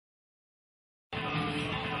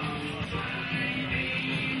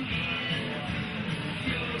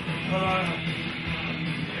It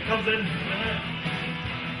comes in.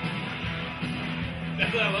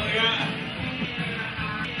 That's what I got.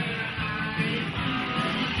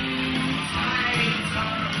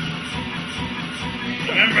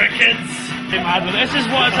 Remember, kids? This is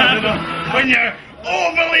what's happening when you're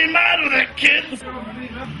overly mad with it, kids.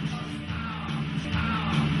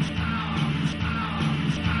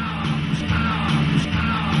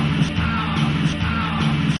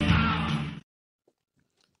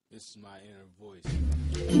 This is my inner voice.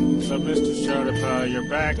 So, Mr. Sharp, you're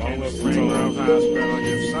back in the Springgrove Hospital.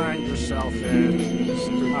 You've signed yourself in.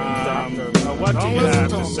 What do you have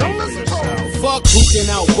to say for yourself? Fuck who can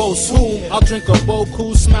outboast whom. I'll drink a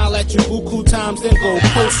boku, smile at you buku times, then go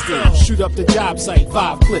postal. Shoot up the job site,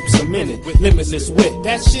 5 clips a minute with limitless wit.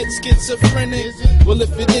 That shit schizophrenic? Well,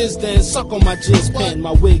 if it is, then suck on my jizz pen.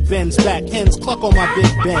 My wig bends back, hens cluck on my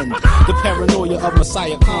big bend. The paranoia of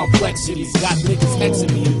Messiah complexities got niggas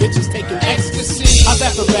hexing me and bitches taking ecstasy. I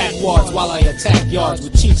back for backwards while I attack yards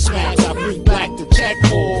with cheap smacks. I bring black to check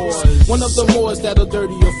boys. One of the moors that'll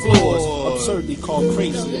dirty your floors. Absurdly called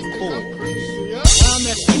crazy and cool. Well,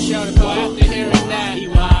 Mr. Showtime, after hearing that,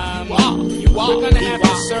 we're gonna have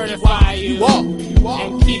to certify you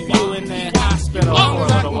and keep you in the hospital for a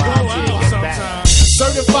little while till you get back.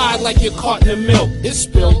 Certified like you're caught in the milk. It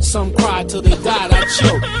spilled, some cried till they died, I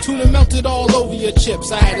choked. Tuna melted all over your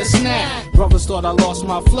chips, I had a snack. Brothers thought I lost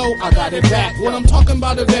my flow, I got it back. When I'm talking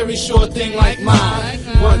about a very short thing like mine.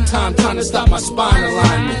 One time trying to stop my spine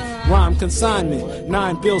alignment. Rhyme consignment,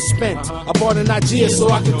 9 bills spent. I bought an idea so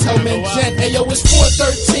I could tell men gent. Hey yo, it's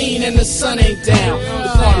 4:13 and the sun ain't down. The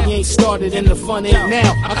party ain't started and the fun ain't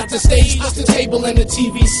now. I got the stage, just the table and the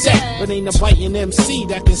TV set. But ain't a biting MC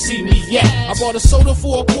that can see me yet. I bought a soda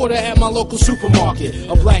for a quarter at my local supermarket.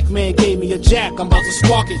 A black man gave me a jack, I'm about to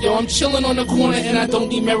spark it. Yo, I'm chilling on the corner and I don't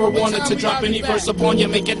need marijuana to drop any verse upon you,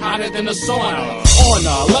 make it hotter than a sauna. On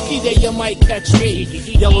a lucky day you might catch me.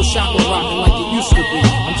 Yellow chakra rocking like it used to be.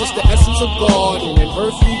 I'm just the essence of God in an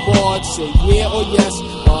earthly bard. Say yeah or yes,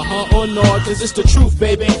 or no, cause it's the truth,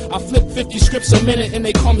 baby. I flip 50 scripts a minute and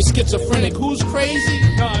they call me schizophrenic. Who's crazy?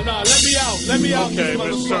 No, let me out. Okay,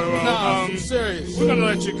 so, I'm serious. We're gonna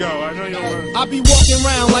let you go. I know you'll I be walking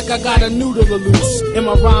around like I got a noodle to loose. In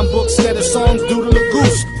my rhyme book, instead of songs, doodle a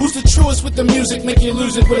goose. Who's the truest with the music? Make you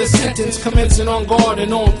lose it with a sentence. Commencing on guard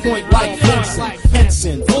and on point like fencing.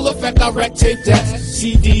 Henson, full effect, I wreck tape decks.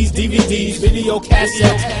 CDs, DVDs, video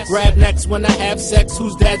cassettes. Grab next when I have sex.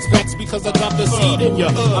 Whose dad's vexed because I dropped a seed in ya?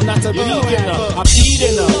 I'm not a beginner, I'm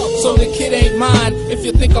eating her. So the kid ain't mine. If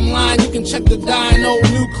you think I'm lying, you can check the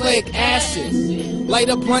nucleic acid. Light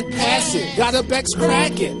a blunt, pass it. Got a Bex,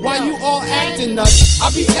 crack it. Why you all acting nuts? I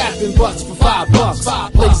be tapping butts for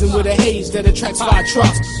 $5. Blazing with a haze that attracts 5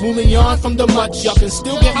 trucks. Mooling yarn from the much. Y'all can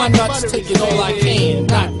still get my nuts. Taking all I can,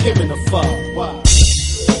 not giving a fuck.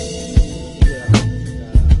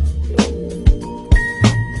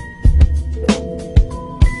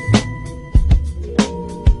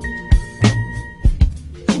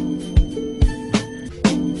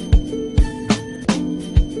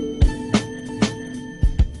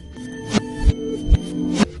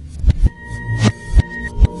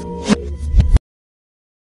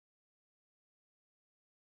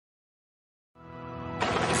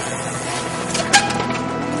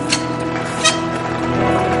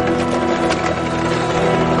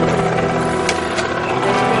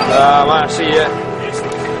 I see you.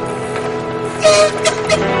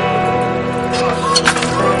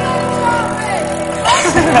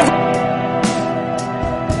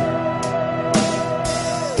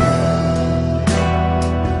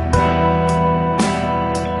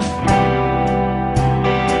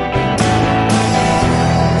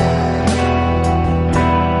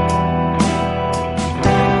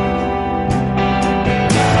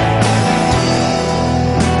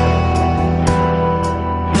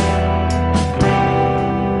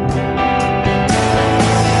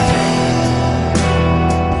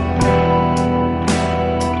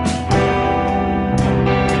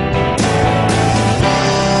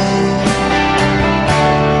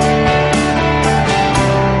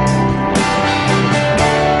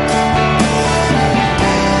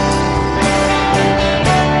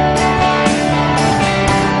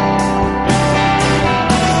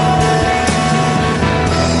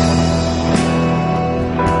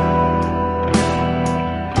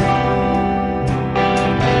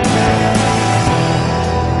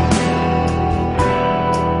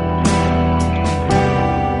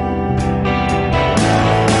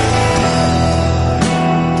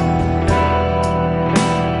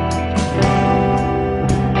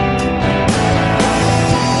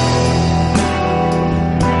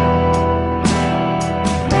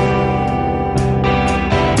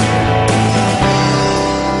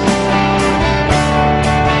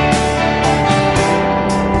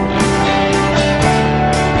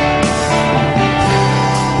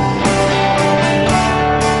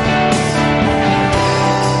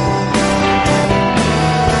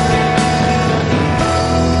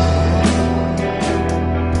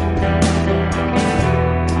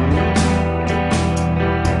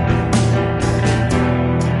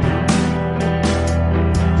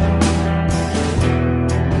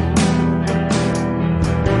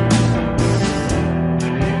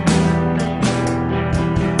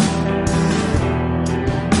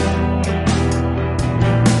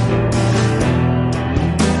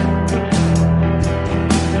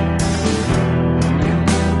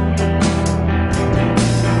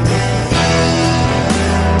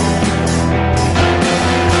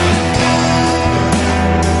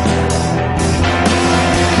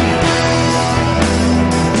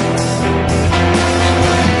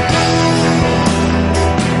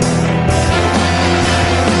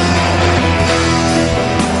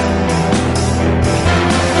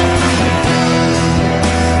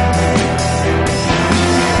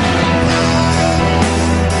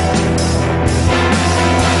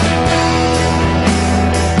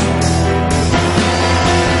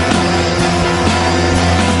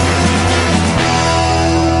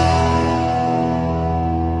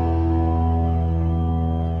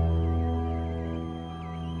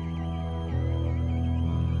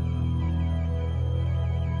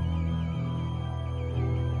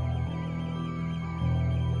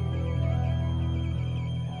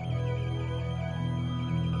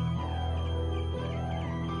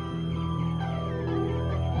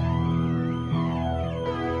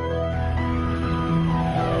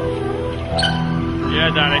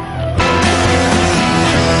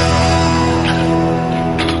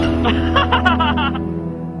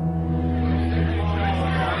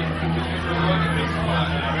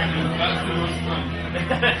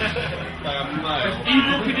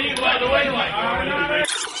 Evil can eat by the way, like.